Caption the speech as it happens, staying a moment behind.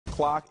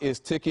clock is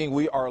ticking.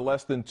 We are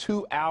less than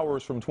 2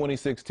 hours from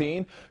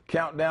 2016.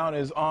 Countdown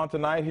is on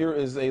tonight. Here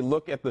is a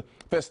look at the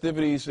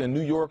festivities in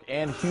New York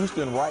and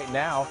Houston right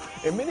now.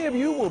 And many of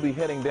you will be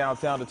heading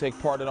downtown to take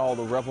part in all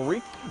the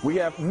revelry. We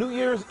have New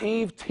Year's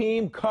Eve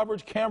team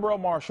coverage. Camberell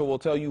Marshall will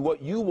tell you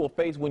what you will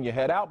face when you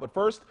head out. But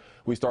first,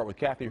 we start with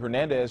Cathy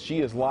Hernandez. She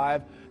is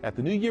live at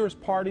the New Year's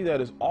party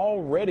that is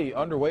already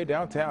underway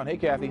downtown. Hey,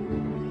 Cathy.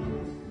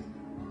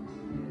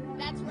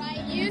 That's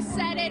right. You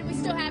said it. We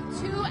still have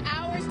 2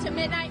 hours to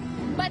midnight,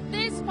 but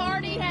this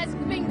party has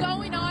been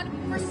going on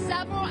for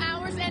several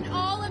hours, and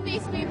all of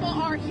these people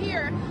are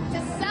here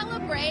to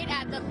celebrate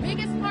at the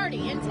biggest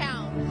party in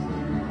town.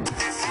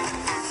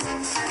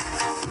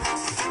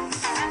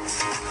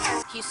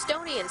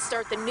 Houstonians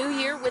start the new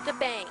year with a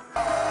bang.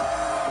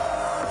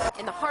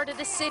 In the heart of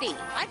the city.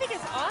 I think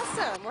it's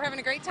awesome. We're having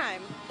a great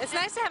time. It's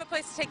nice to have a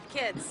place to take the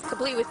kids.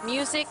 Complete with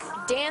music,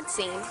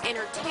 dancing,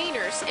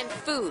 entertainers, and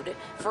food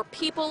for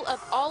people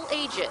of all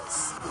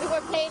ages.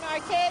 We're playing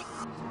arcade,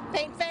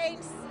 paint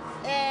face,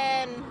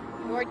 and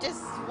we're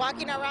just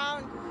walking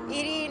around,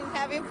 eating,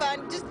 having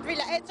fun, just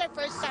relax. It's our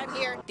first time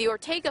here. The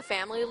Ortega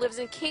family lives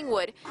in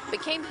Kingwood,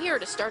 but came here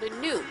to start a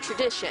new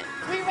tradition.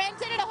 We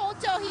rented a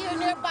hotel here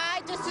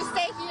nearby just to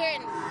stay here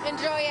and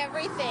enjoy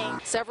everything.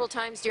 Several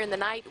times during the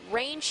night,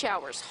 rain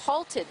showers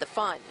halted the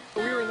fun.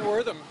 We were in the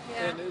Wortham,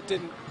 and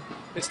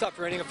it stopped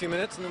raining a few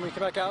minutes, and then we came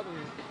back out and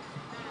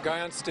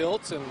guy on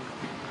stilts and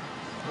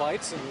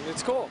lights, and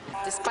it's cool.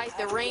 Despite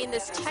the rain,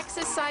 this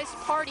Texas-sized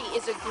party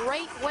is a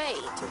great way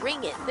to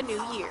ring in the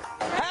new year.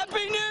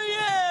 Happy New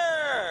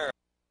Year!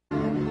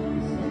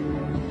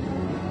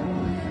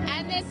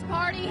 And this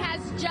party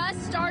has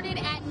just started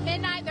at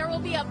midnight. There will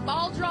be a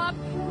ball drop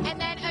and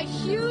then a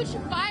huge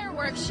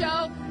fireworks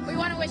show. We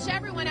want to wish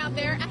everyone out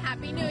there a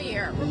Happy New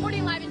Year.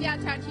 Reporting live in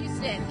downtown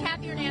Houston,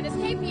 Cathy Hernandez,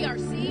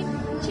 KPRC,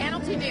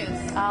 Channel 2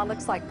 News.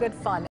 Looks like good fun.